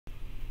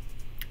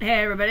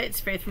Hey everybody,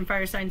 it's Faith from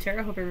Fire Sign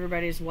Tarot. Hope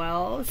everybody's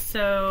well.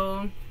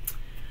 So,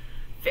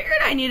 figured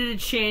I needed a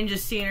change of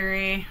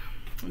scenery.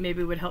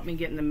 Maybe it would help me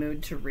get in the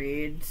mood to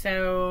read.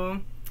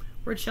 So,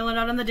 we're chilling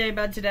out on the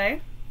daybed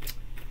today.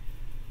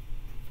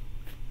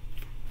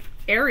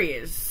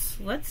 Aries,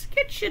 let's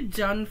get you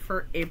done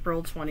for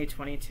April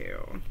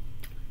 2022.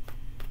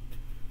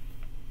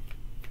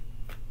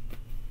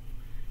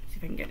 See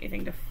if I can get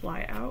anything to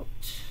fly out.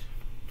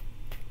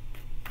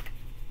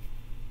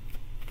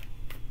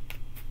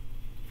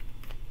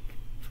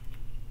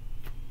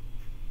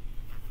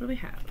 What do we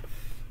have?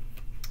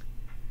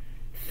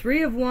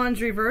 Three of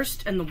Wands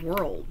reversed and the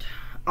World.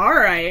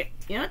 Alright,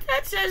 you know what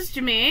that says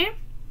to me?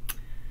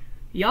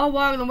 Y'all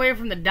walking away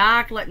from the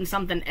dock, letting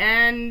something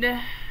end.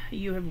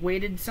 You have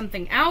waited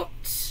something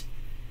out.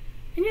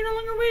 And you're no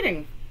longer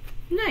waiting.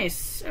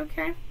 Nice.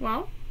 Okay,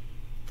 well.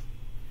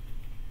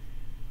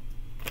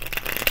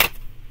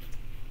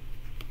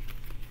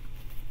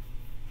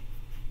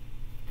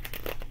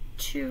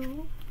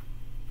 Two.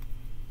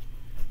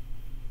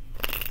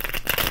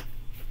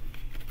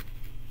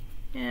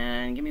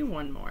 And give me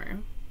one more.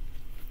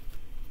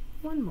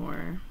 One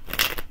more.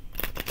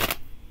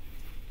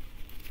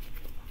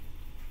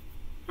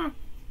 Huh.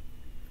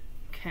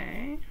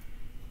 Okay.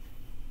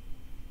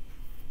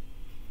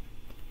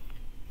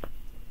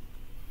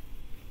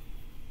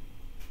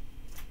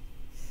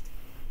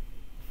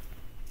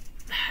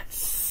 That's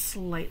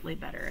slightly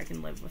better. I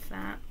can live with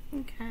that.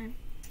 Okay.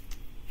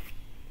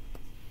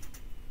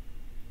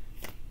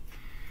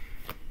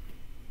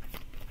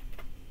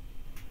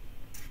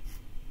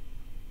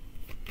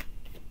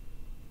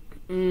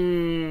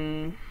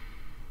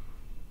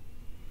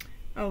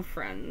 Oh,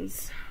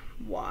 friends.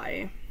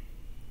 Why?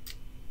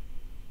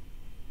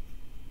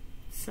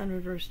 Sun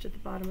reversed at the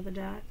bottom of the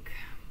deck.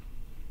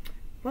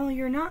 Well,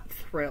 you're not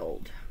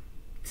thrilled.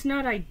 It's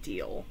not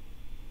ideal.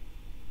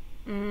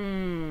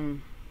 Making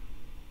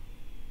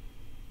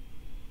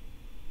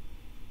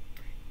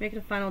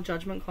a final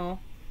judgment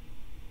call.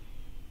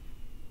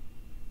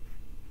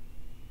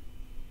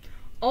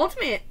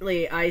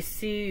 Ultimately, I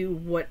see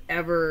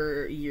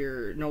whatever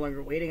you're no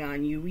longer waiting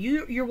on.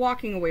 You're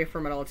walking away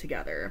from it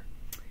altogether.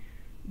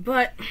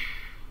 But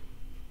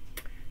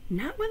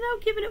not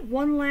without giving it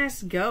one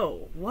last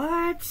go.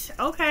 What?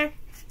 Okay.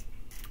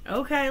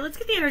 Okay, let's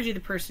get the energy of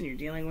the person you're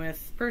dealing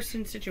with.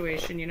 Person,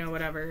 situation, you know,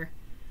 whatever.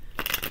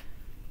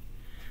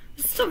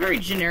 It's still very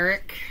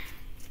generic.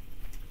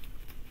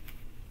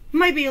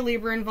 Might be a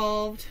Libra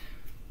involved.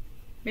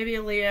 Maybe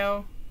a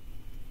Leo.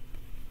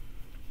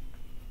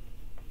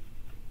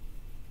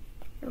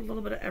 A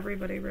little bit of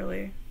everybody,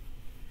 really.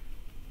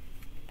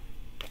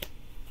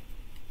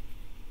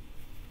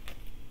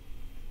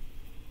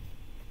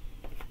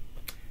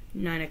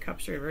 Nine of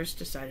Cups reversed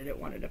decided it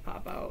wanted to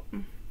pop out.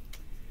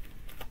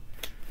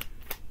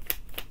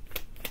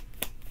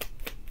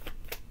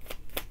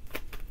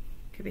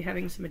 Could be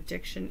having some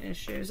addiction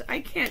issues. I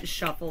can't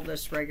shuffle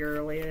this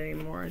regularly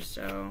anymore,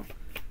 so...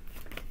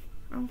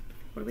 Oh,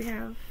 what do we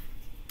have?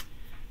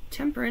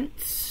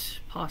 Temperance.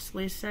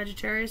 Possibly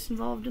Sagittarius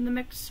involved in the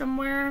mix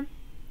somewhere.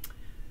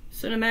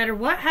 So no matter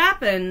what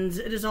happens,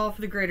 it is all for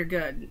the greater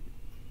good. And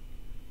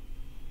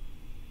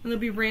there'll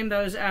be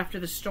rainbows after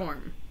the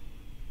storm.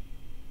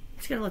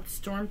 Just gotta let the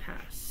storm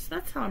pass.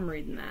 That's how I'm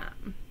reading that.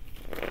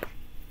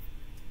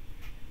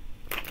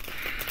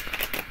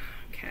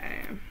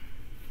 Okay.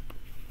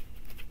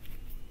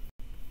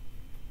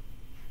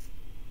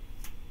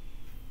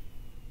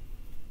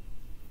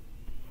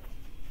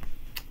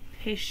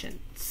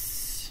 Patience.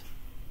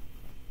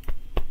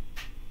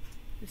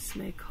 This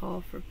may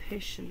call for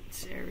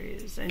patience,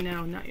 Aries. I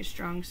know, not your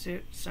strong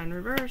suit. Sun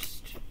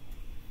reversed.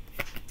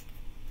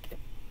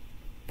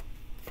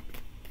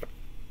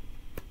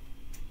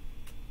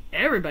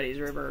 Everybody's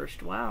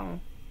reversed.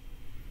 Wow.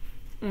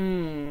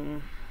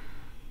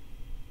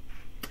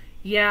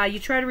 Yeah, you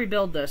try to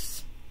rebuild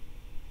this.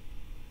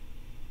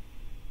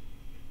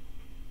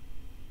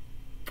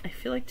 I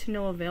feel like to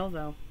no avail,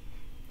 though.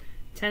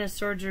 Ten of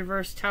Swords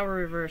reversed. Tower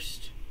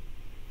reversed.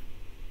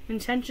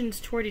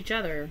 Intentions toward each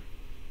other.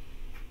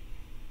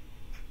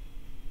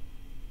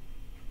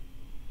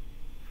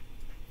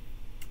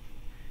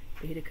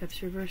 Eight of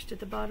Cups reversed at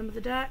the bottom of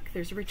the deck.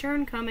 There's a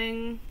return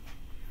coming.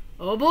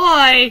 Oh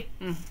boy!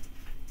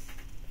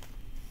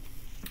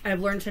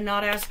 I've learned to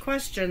not ask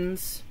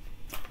questions.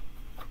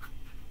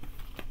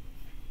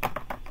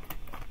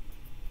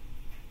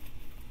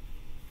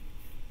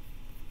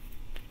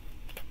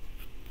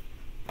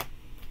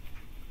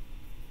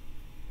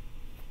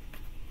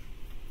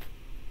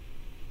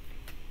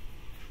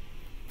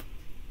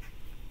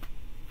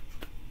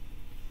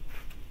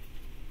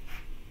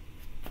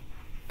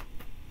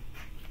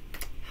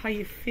 How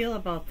you feel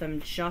about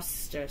them?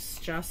 Justice,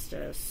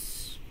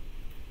 justice.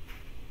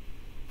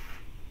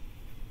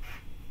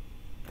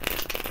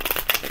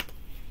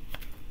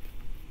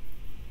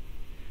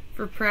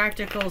 For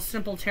practical,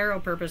 simple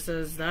tarot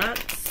purposes,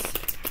 that's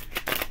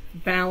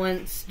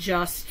balance,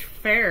 just,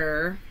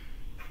 fair.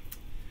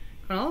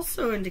 Can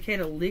also indicate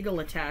a legal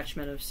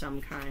attachment of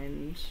some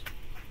kind.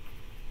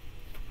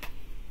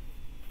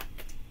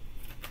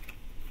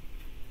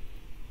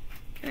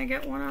 I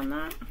get one on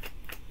that?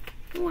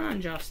 One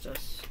on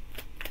justice.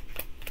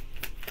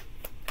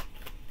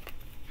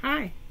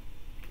 Hi.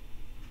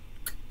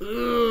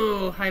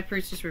 Ooh, High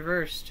Priestess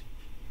reversed.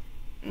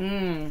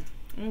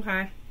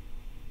 Okay.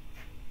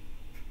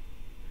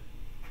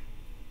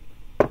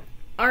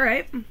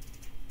 Alright.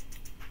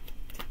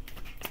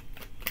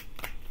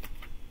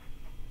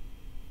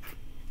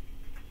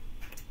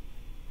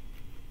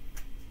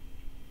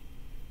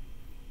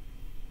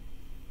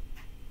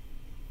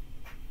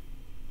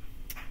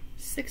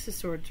 Six of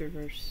Swords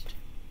reversed.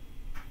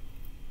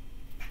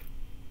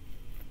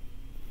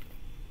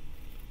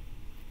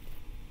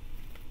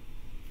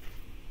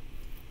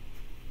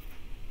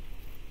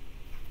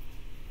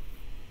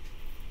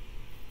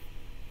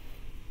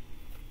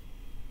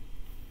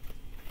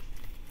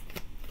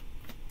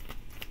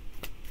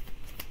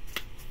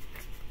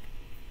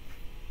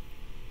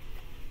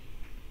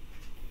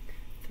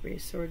 Three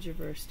of Swords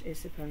reversed.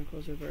 Ace of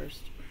Pentacles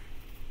reversed.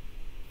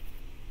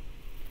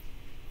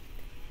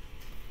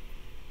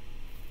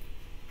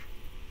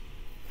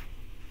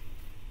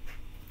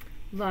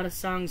 A lot of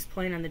songs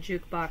playing on the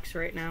jukebox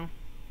right now.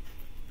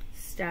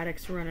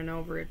 Static's running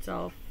over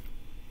itself.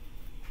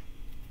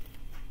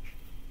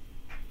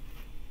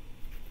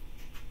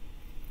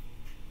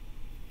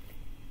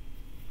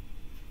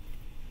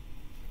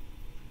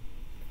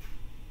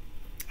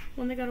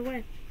 When they got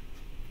away.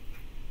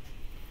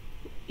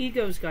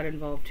 Egos got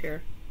involved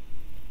here.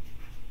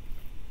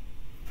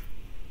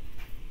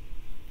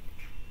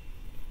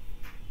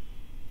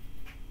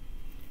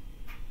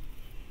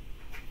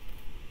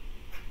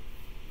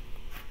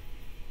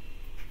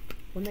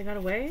 When they got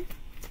away?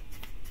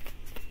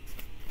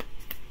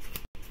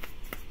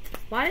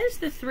 Why is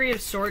the Three of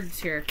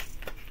Swords here?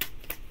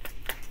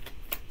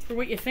 For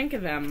what you think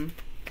of them.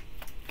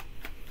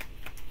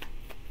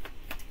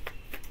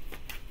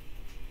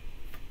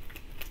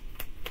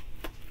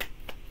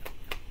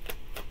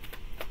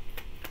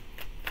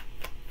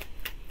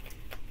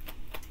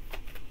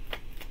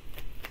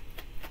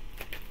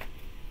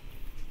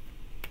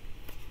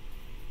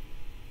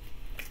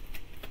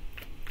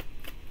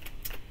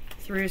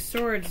 Three of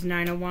Swords,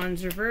 Nine of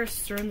Wands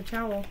reversed, throw in the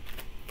towel.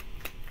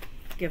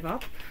 Give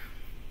up.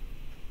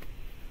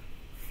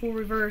 Fool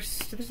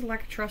reversed. There's a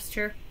lack of trust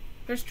here.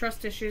 There's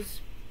trust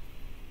issues.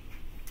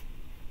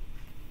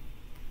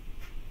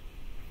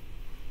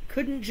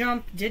 Couldn't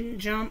jump, didn't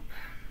jump.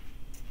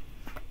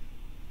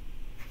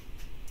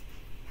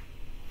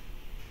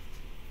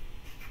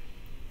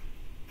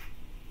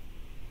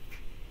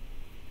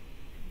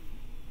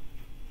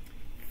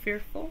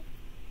 Fearful.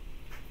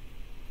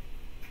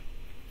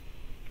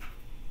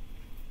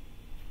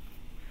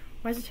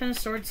 Why is the Ten of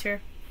Swords here?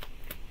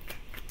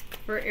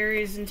 For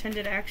Aries'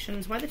 intended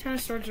actions. Why the Ten of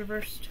Swords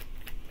reversed?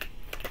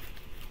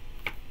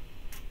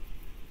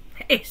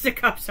 Ace of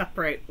Cups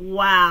upright.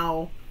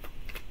 Wow.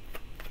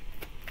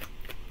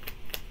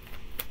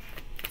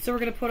 So we're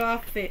going to put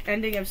off the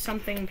ending of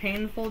something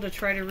painful to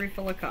try to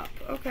refill a cup.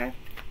 Okay.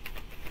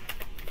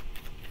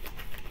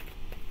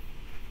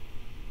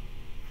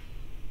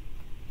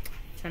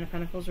 Ten of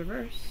Pentacles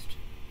reversed.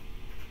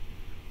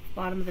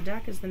 Bottom of the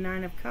deck is the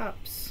Nine of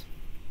Cups.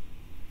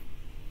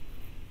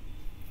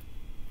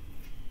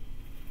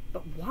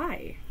 But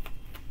why?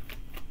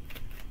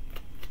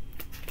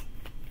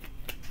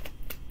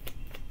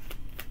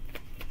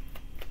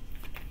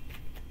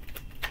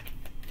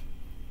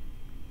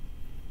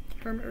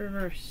 Hermit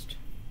reversed.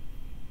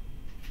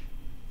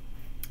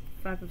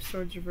 Five of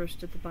Swords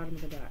reversed at the bottom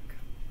of the deck.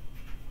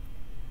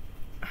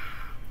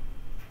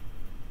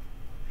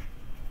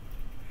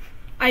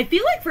 I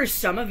feel like for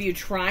some of you,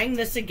 trying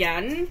this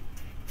again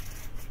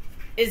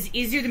is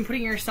easier than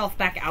putting yourself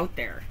back out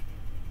there.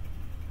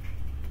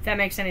 If that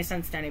makes any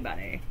sense to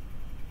anybody.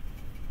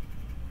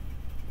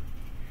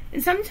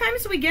 And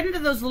sometimes we get into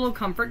those little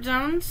comfort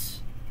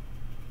zones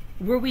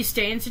where we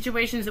stay in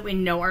situations that we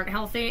know aren't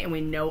healthy and we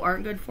know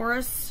aren't good for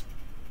us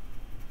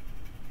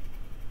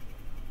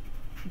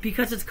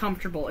because it's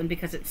comfortable and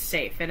because it's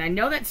safe. And I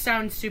know that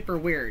sounds super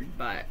weird,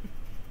 but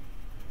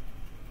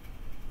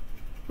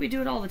we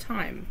do it all the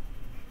time.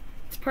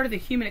 It's part of the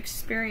human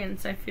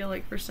experience, I feel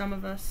like, for some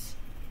of us.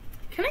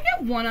 Can I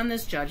get one on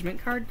this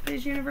Judgment card,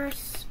 please,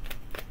 universe?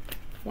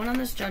 One on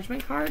this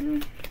Judgment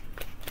card.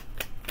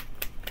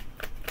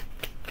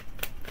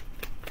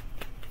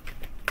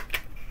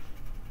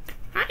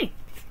 Hi.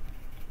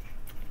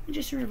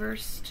 Just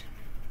reversed.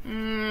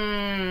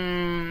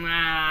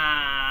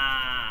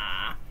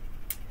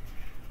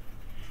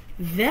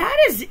 That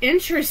is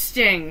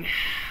interesting.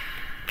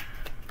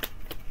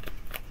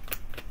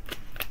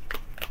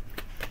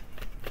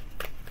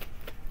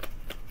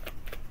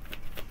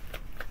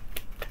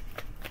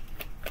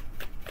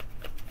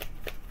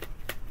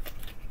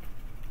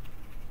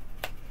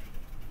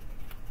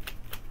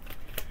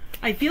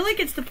 I feel like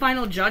it's the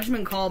final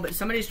judgment call, but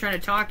somebody's trying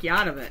to talk you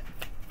out of it.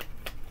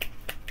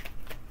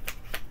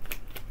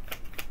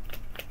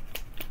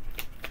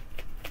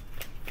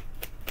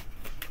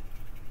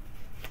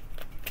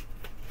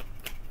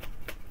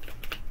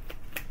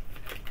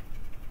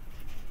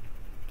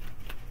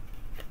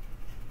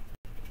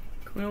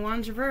 Queen of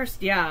Wands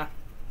reversed. Yeah.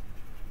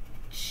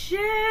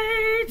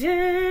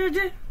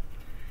 Jaded.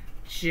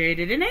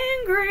 Jaded and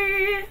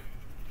angry.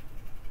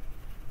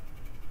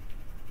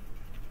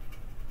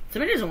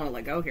 Somebody doesn't want to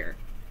let go here.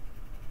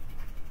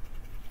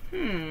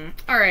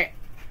 Alright.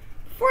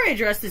 Before I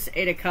address this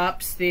Eight of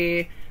Cups,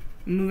 the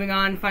moving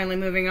on, finally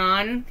moving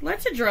on,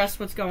 let's address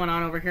what's going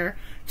on over here.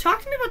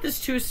 Talk to me about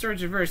this Two of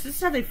Swords reverse. This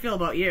is how they feel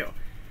about you.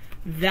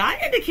 That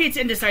indicates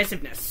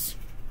indecisiveness.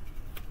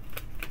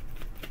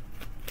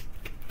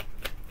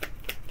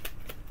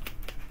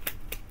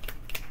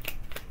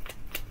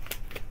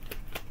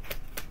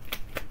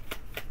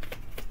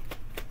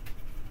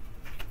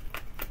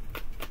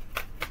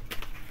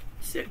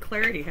 See what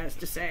clarity has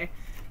to say.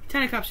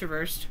 Ten of Cups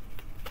reversed.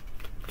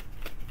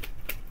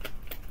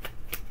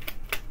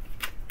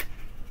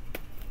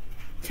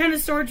 Ten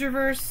of Swords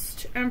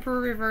reversed.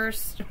 Emperor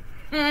reversed.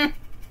 They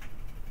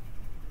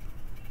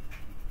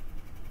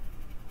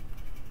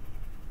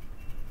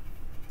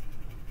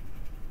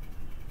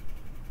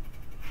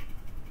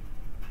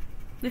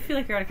feel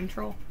like you're out of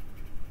control.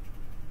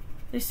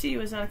 They see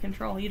you as out of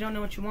control. You don't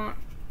know what you want.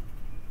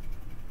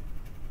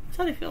 That's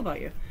how they feel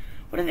about you.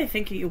 What do they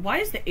think of you? Why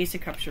is the Ace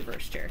of Cups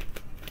reversed here?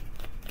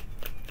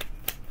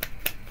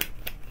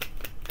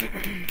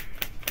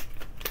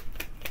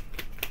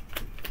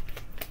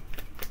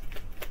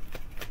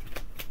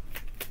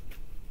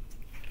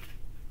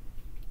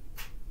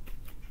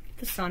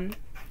 The Sun.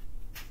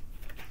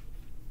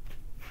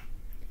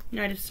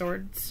 Knight of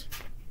Swords.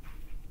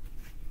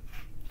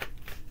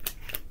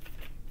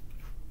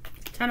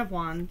 Ten of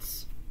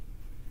Wands.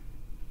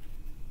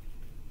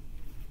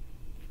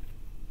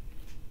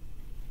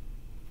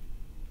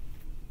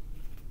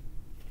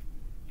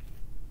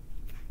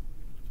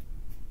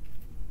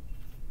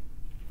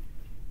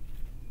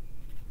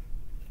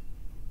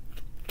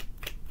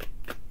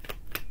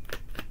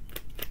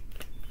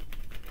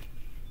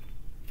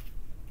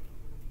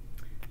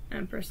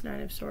 Empress,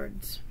 Knight of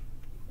Swords.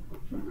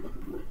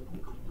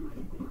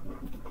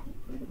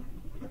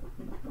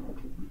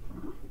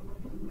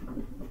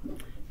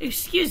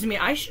 Excuse me,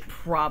 I should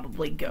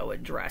probably go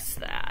address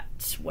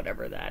that,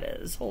 whatever that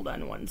is. Hold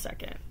on one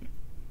second.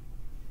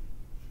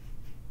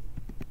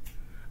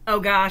 Oh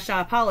gosh,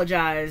 I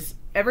apologize.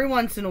 Every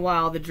once in a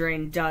while the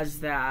drain does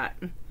that.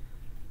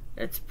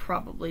 It's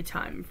probably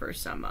time for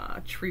some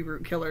tree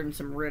root killer and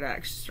some root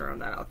axe. Just throwing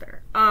that out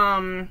there.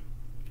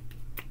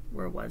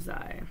 Where was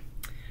I?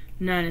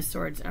 Nine of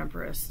Swords,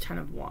 Empress, Ten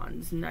of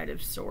Wands, Knight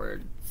of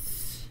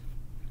Swords,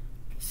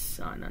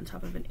 Sun on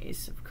top of an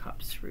Ace of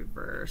Cups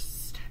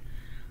reversed.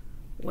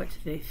 What do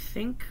they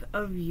think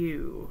of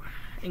you?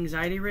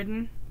 Anxiety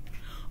ridden?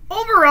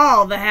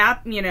 Overall,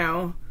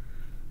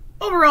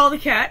 overall the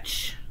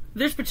catch.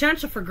 There's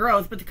potential for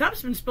growth, but the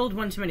cup's been spilled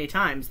one too many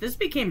times. This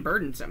became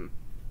burdensome.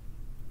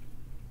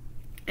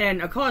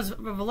 And a cause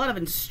of a lot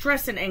of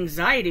stress and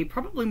anxiety,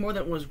 probably more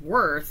than it was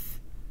worth.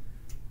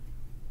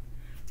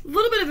 A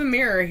little bit of a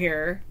mirror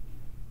here.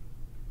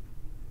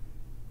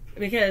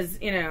 Because,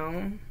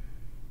 you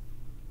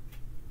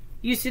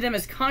see them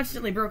as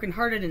constantly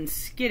brokenhearted and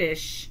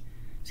skittish.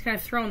 Just kind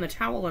of throwing the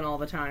towel in all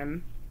the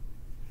time.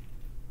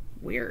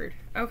 Weird.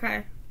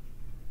 Okay.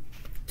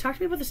 Talk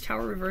to me about this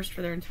Tower reversed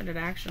for their intended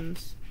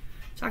actions.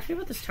 Talk to me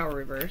about this Tower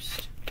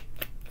reversed.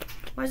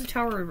 Why is the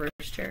Tower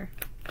reversed here?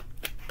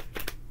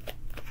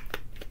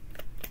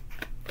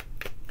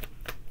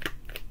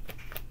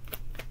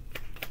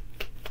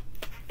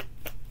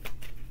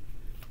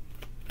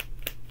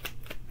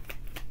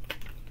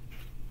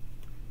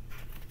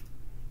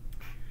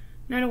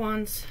 Knight of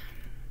Wands.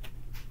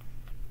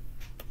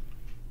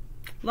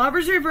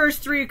 Lovers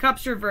reversed, Three of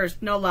Cups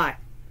reversed. No lie.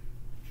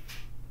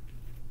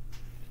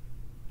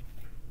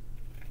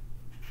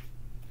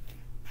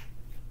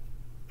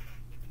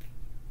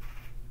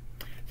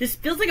 This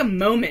feels like a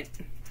moment.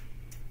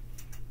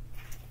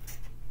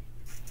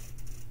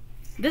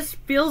 This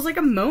feels like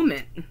a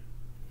moment.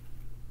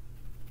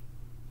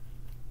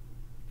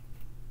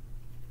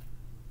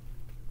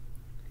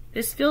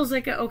 This feels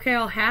like okay,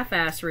 I'll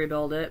half-ass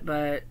rebuild it,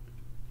 but...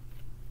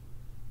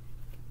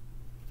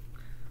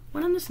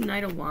 What on this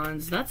Knight of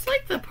Wands? That's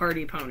like the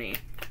party pony.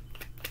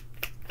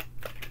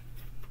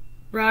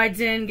 Rides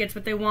in, gets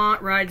what they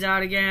want, rides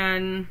out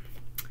again.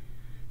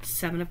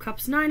 Seven of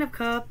Cups, Nine of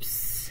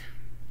Cups.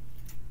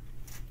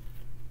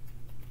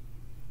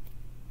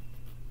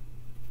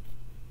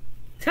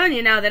 Telling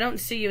you now, they don't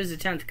see you as a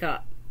 10th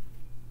cup.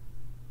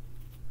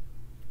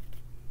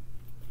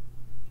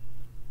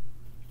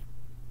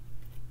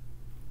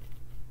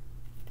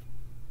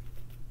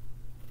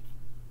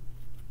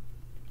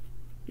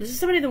 This is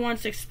somebody that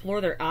wants to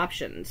explore their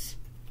options.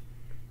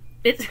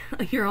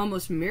 You're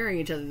almost mirroring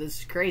each other. This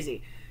is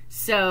crazy.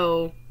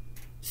 So,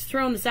 just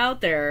throwing this out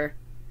there.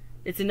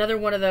 It's another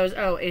one of those,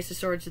 oh, Ace of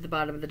Swords at the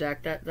bottom of the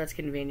deck. That's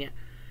convenient.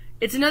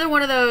 It's another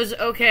one of those,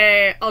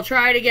 okay, I'll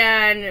try it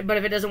again, but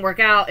if it doesn't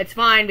work out, it's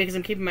fine because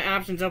I'm keeping my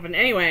options open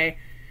anyway.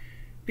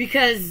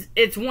 Because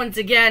it's, once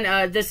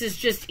again, this is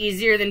just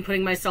easier than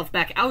putting myself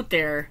back out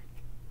there.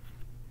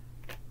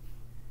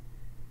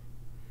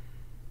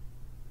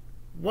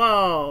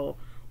 Whoa.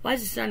 Why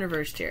is the sun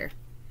reversed here?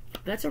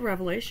 That's a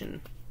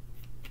revelation.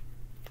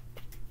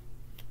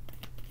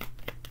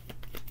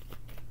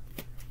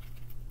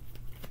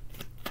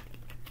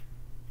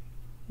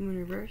 Moon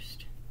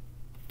reversed.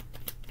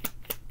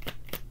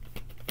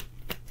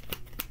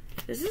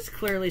 This is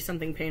clearly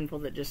something painful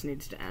that just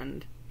needs to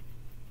end.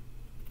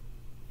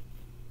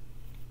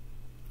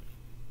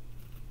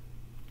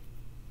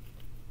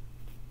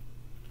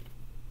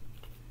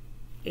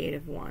 Eight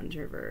of Wands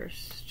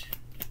reversed.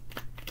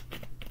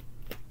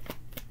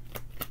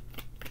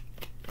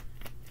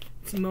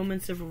 It's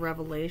moments of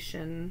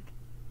revelation.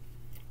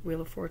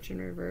 Wheel of Fortune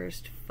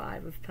reversed.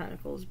 Five of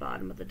Pentacles,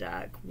 bottom of the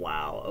deck.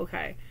 Wow,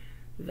 okay.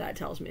 That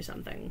tells me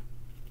something.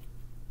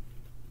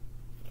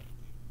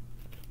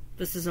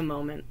 This is a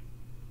moment.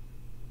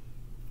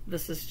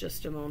 This is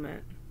just a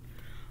moment.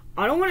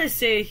 I don't want to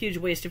say a huge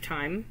waste of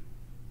time.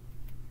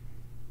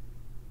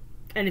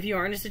 And if you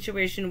are in a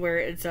situation where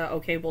it's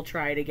okay, we'll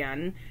try it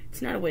again,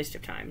 it's not a waste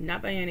of time.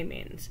 Not by any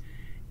means.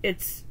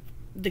 It's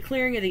the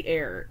clearing of the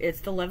air.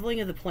 It's the leveling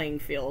of the playing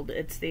field.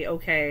 It's the,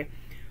 okay,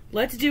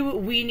 let's do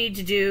what we need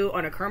to do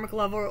on a karmic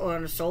level or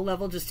on a soul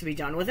level just to be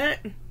done with it.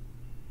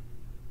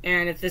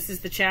 And if this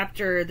is the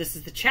chapter, this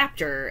is the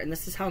chapter, and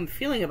this is how I'm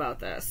feeling about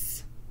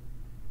this.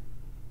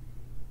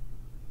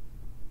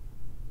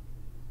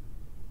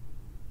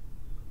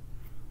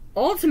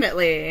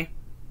 Ultimately,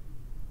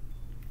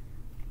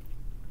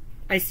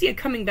 I see it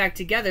coming back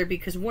together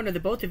because one or the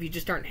both of you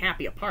just aren't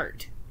happy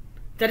apart.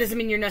 That doesn't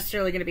mean you're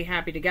necessarily going to be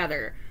happy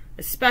together.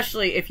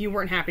 Especially if you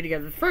weren't happy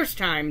together the first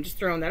time, just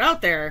throwing that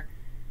out there.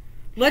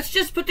 Let's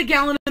just put the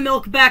gallon of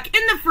milk back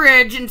in the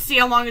fridge and see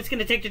how long it's going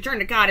to take to turn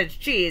to cottage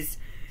cheese.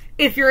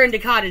 If you're into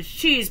cottage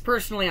cheese,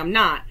 personally, I'm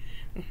not.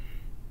 I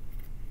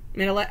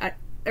mean,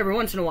 every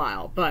once in a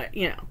while, but,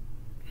 you know.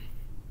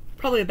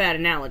 Probably a bad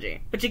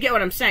analogy. But you get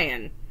what I'm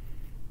saying.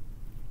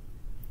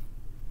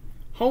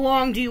 How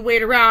long do you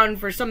wait around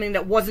for something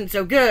that wasn't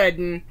so good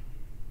and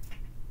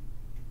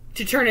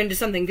to turn into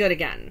something good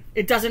again?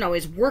 It doesn't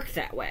always work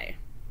that way.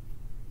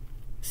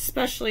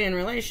 Especially in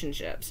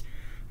relationships.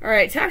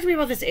 Alright, talk to me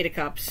about this Eight of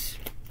Cups.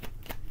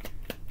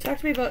 Talk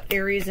to me about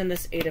Aries and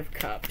this Eight of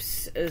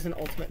Cups as an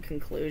ultimate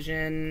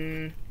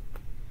conclusion.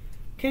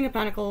 King of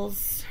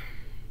Pentacles.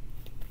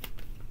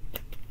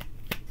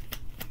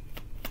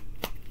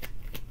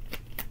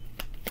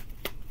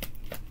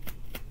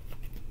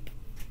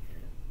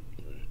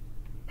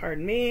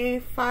 Pardon me.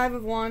 Five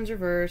of Wands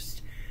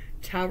reversed.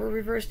 Tower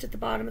reversed at the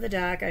bottom of the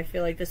deck. I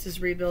feel like this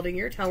is rebuilding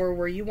your tower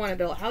where you want it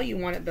built, how you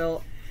want it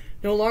built.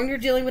 No longer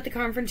dealing with the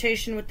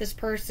confrontation with this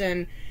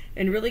person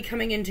and really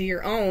coming into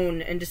your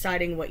own and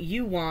deciding what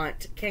you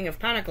want. King of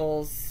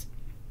Pentacles.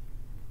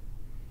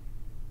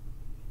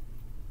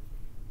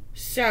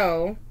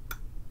 So,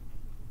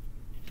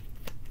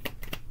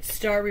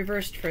 Star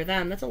reversed for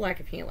them. That's a lack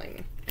of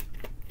healing.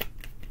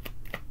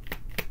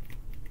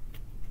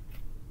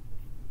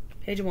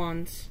 Page of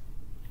Wands.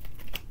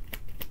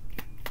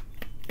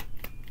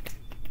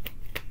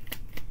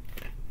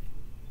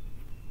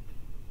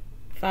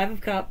 Five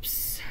of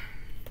Cups.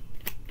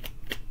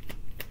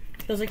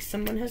 Feels like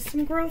someone has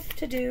some growth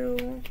to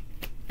do.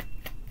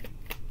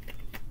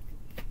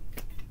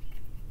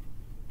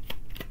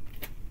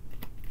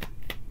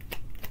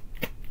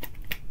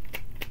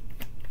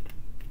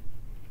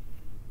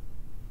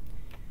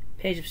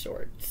 Page of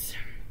Swords.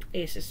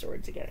 Ace of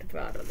Swords again at the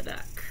bottom of the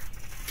deck.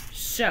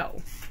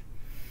 So,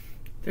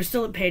 they're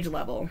still at page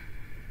level.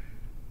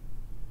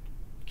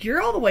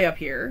 You're all the way up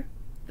here.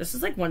 This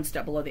is like one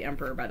step below the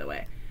Emperor, by the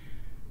way.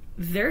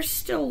 They're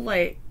still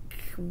like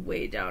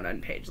way down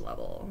on page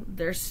level.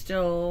 They're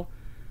still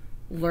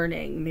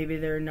learning. Maybe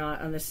they're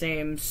not on the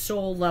same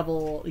soul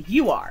level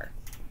you are.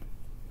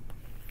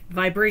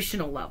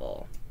 Vibrational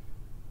level.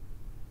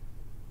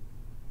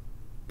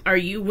 Are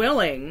you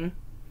willing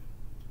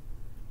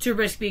to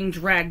risk being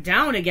dragged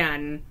down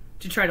again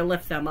to try to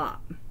lift them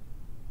up?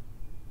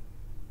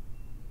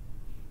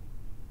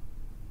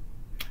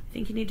 I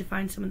think you need to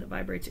find someone that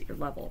vibrates at your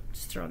level.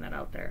 Just throwing that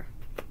out there.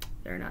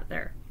 They're not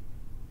there.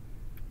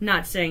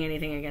 Not saying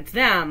anything against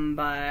them,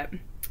 but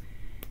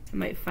it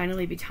might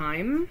finally be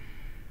time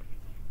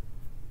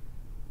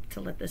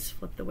to let this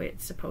flip the way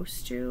it's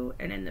supposed to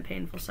and end the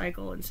painful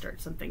cycle and start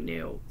something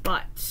new.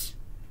 But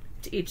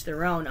to each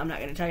their own. I'm not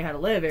going to tell you how to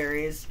live,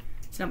 Aries.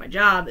 It's not my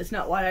job. It's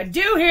not what I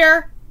do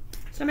here.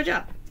 It's not my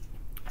job.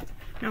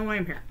 Not why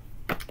I'm here.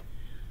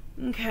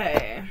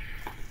 Okay.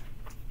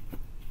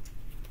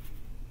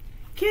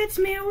 Get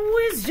me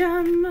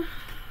wisdom.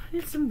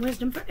 Get some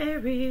wisdom for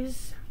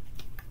Aries.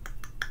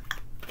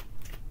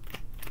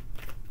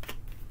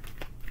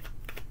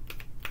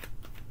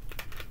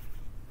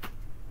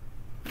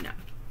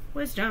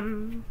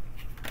 Wisdom.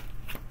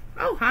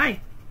 Oh, hi.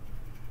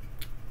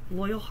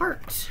 Loyal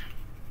heart.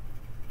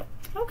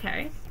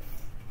 Okay.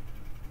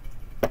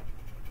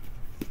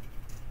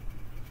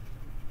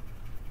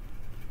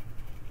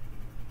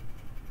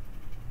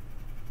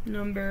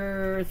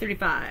 Number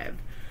 35.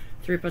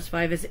 3 plus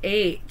 5 is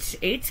 8.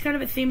 8's kind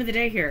of a theme of the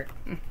day here.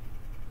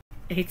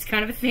 8's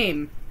kind of a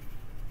theme.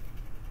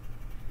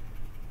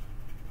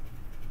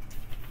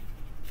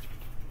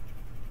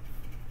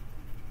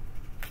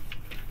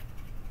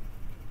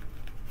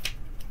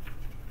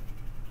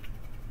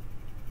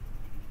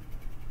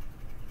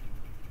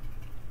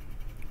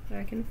 If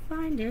I can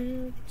find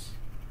it.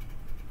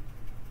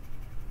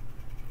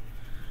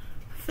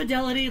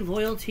 Fidelity,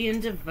 loyalty,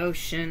 and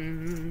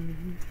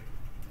devotion.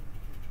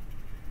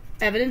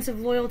 Evidence of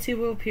loyalty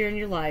will appear in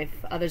your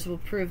life. Others will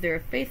prove they are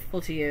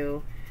faithful to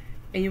you,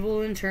 and you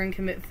will in turn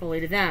commit fully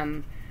to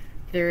them.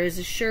 There is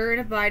a sure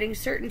and abiding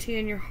certainty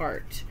in your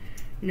heart.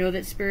 Know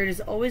that Spirit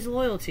is always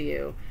loyal to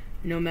you,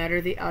 no matter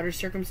the outer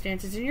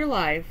circumstances in your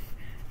life.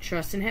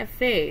 Trust and have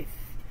faith,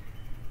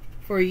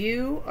 for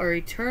you are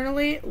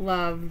eternally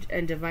loved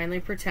and divinely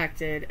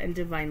protected and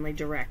divinely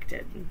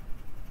directed.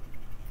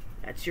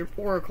 That's your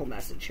oracle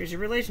message. Here's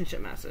your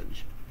relationship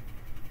message.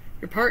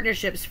 Your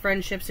partnerships,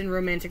 friendships, and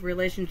romantic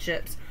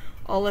relationships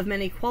all have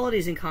many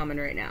qualities in common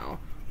right now.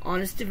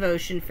 Honest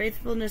devotion,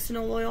 faithfulness, and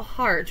a loyal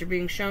heart are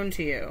being shown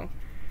to you.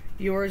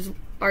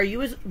 Are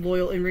you as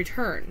loyal in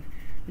return?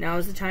 Now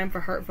is the time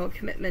for heartfelt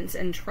commitments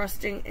and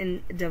trusting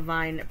in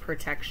divine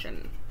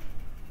protection.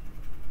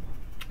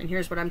 And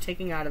here's what I'm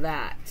taking out of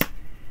that.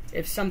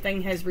 If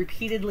something has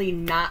repeatedly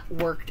not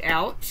worked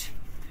out,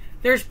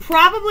 there's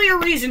probably a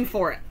reason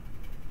for it.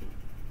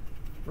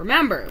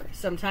 Remember,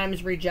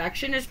 sometimes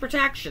rejection is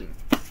protection.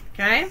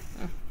 Okay?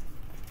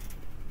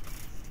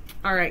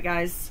 Alright,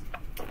 guys.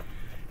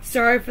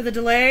 Sorry for the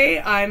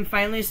delay. I'm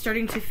finally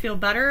starting to feel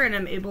better, and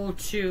I'm able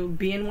to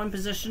be in one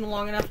position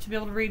long enough to be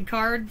able to read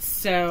cards.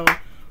 So,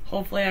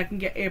 hopefully I can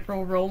get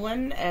April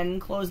rolling and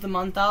close the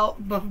month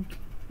out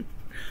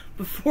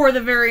before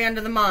the very end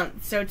of the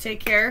month. So,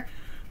 take care.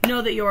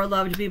 Know that you are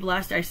loved. Be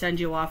blessed. I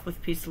send you off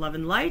with peace, love,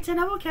 and light, and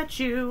I will catch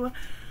you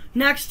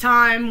next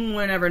time,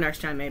 whenever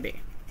next time may be.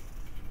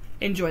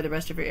 Enjoy the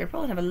rest of your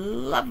April and have a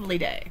lovely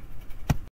day.